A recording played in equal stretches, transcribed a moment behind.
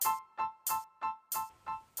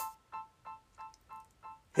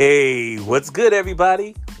Hey, what's good,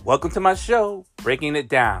 everybody? Welcome to my show, Breaking It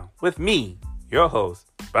Down, with me, your host,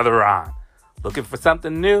 Brother Ron. Looking for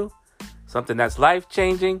something new? Something that's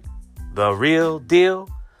life-changing? The real deal?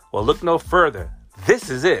 Well, look no further. This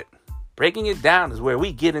is it. Breaking It Down is where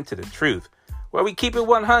we get into the truth, where we keep it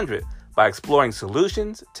 100 by exploring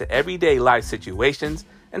solutions to everyday life situations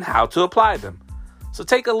and how to apply them. So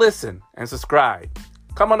take a listen and subscribe.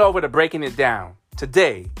 Come on over to Breaking It Down.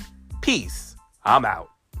 Today, peace. I'm out.